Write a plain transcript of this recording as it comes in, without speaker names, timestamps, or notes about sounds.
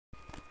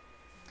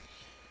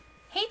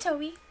Hey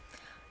Toby,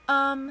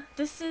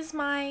 this is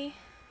my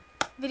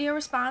video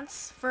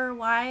response for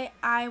why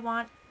I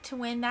want to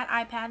win that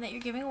iPad that you're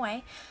giving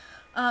away.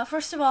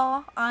 First of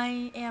all,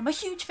 I am a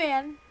huge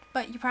fan,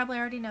 but you probably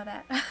already know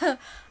that.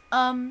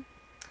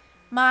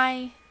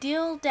 My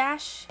deal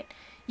dash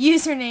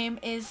username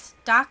is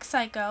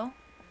DRSAICO,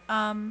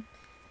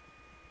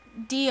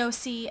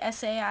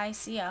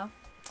 DRSAICO.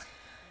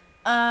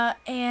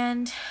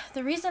 And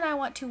the reason I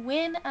want to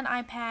win an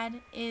iPad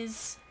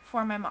is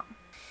for my mom.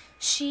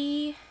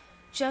 She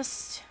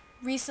just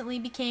recently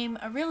became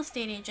a real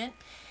estate agent,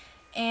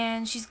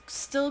 and she's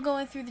still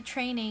going through the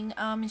training,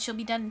 and she'll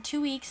be done in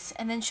 2 weeks,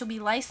 and then she'll be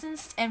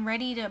licensed and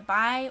ready to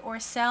buy or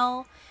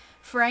sell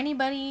for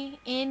anybody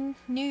in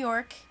New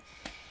York.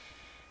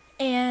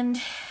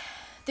 And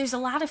there's a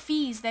lot of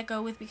fees that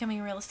go with becoming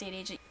a real estate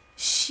agent.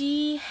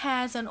 She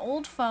has an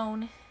old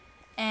phone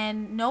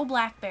and no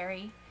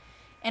BlackBerry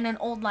and an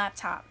old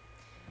laptop,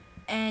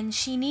 and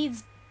she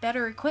needs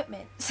better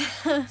equipment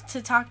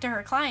to talk to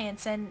her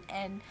clients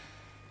and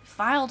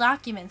file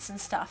documents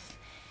and stuff.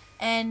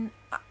 And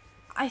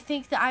I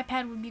think the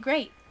iPad would be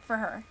great for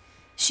her.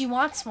 She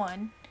wants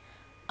one,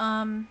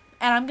 and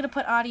I'm gonna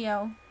put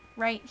audio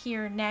right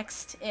here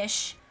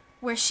next-ish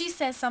where she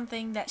says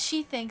something that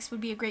she thinks would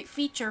be a great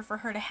feature for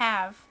her to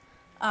have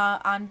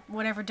on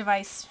whatever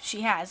device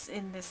she has,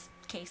 in this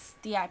case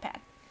the iPad.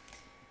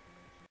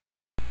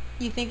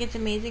 You think it's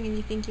amazing and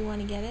you think you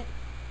want to get it?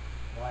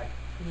 Why?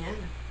 Yeah.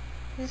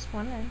 Just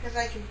wondering. Because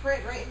I can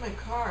print right in my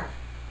car.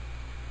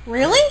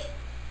 Really?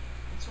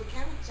 That's what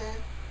Kevin said.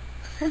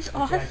 That's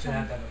You actually awesome.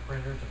 have to have a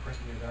printer to print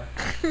in your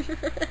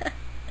car?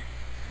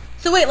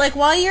 So wait, like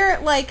while you're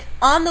like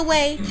on the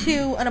way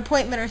to an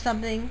appointment or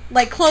something,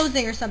 like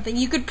closing or something,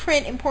 you could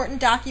print important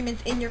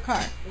documents in your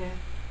car. Yeah.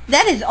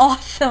 That is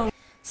awesome.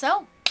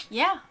 So,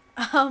 yeah.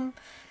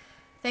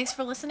 Thanks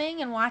for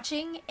listening and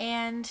watching,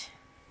 and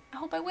I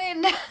hope I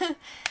win.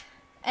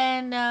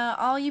 And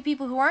all you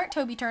people who aren't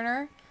Toby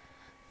Turner,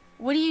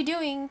 what are you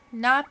doing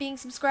not being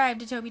subscribed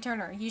to Toby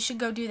Turner? You should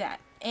go do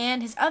that.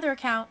 And his other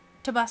account,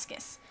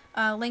 Tobuscus.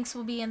 Links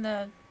will be in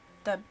the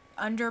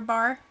under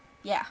bar.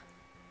 Yeah.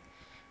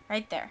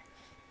 Right there.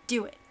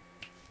 Do it.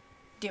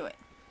 Do it.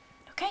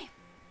 Okay.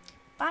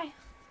 Bye.